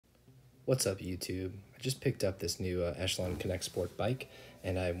What's up, YouTube? I just picked up this new Echelon Connect Sport Bike,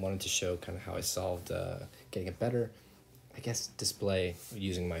 and I wanted to show kind of how I solved getting a better, display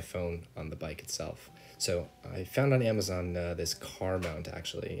using my phone on the bike itself. So I found on Amazon this car mount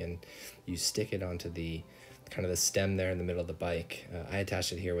actually, and you stick it onto the kind of the stem there in the middle of the bike. I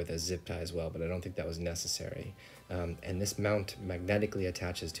attached it here with a zip tie as well, but I don't think that was necessary. And this mount magnetically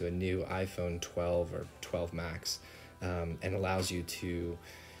attaches to a new iPhone 12 or 12 Max, and allows you to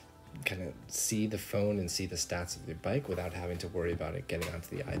kind of see the phone and see the stats of your bike without having to worry about it getting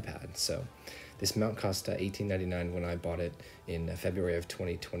onto the iPad. So this mount cost $18.99 when I bought it in February of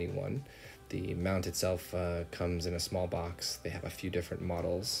 2021. The mount itself comes in a small box. They have a few different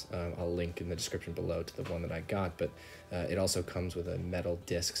models. I'll link in the description below to the one that I got, but it also comes with a metal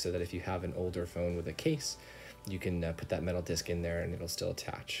disc so that if you have an older phone with a case, you can put that metal disc in there and it'll still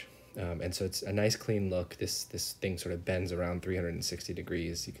attach. And so it's a nice clean look. This thing sort of bends around 360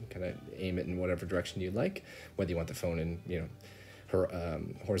 degrees. You can kind of aim it in whatever direction you like, whether you want the phone in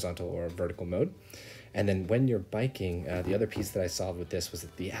horizontal or vertical mode. And then when you're biking, the other piece that I solved with this was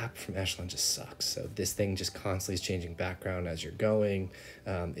that the app from Echelon just sucks. So this thing just constantly is changing background as you're going.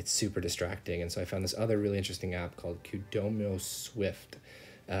 It's super distracting. And so I found this other really interesting app called Kudomo Swift.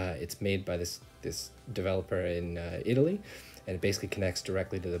 It's made by this developer in Italy, and it basically connects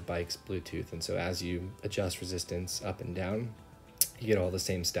directly to the bike's Bluetooth. And so as you adjust resistance up and down, you get all the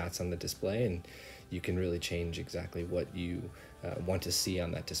same stats on the display, and you can really change exactly what you want to see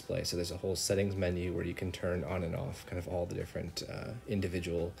on that display. So there's a whole settings menu where you can turn on and off kind of all the different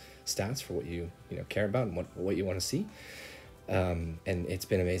individual stats for what you care about and what you want to see. And it's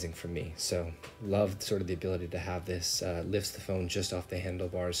been amazing for me. So loved sort of the ability to have this lifts the phone just off the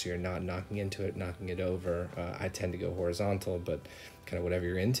handlebars, so you're not knocking into it, knocking it over. I tend to go horizontal, but kind of whatever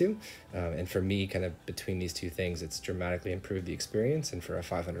you're into. And for me, kind of between these two things, it's dramatically improved the experience. And for a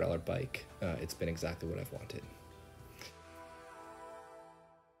 $500 bike, it's been exactly what I've wanted.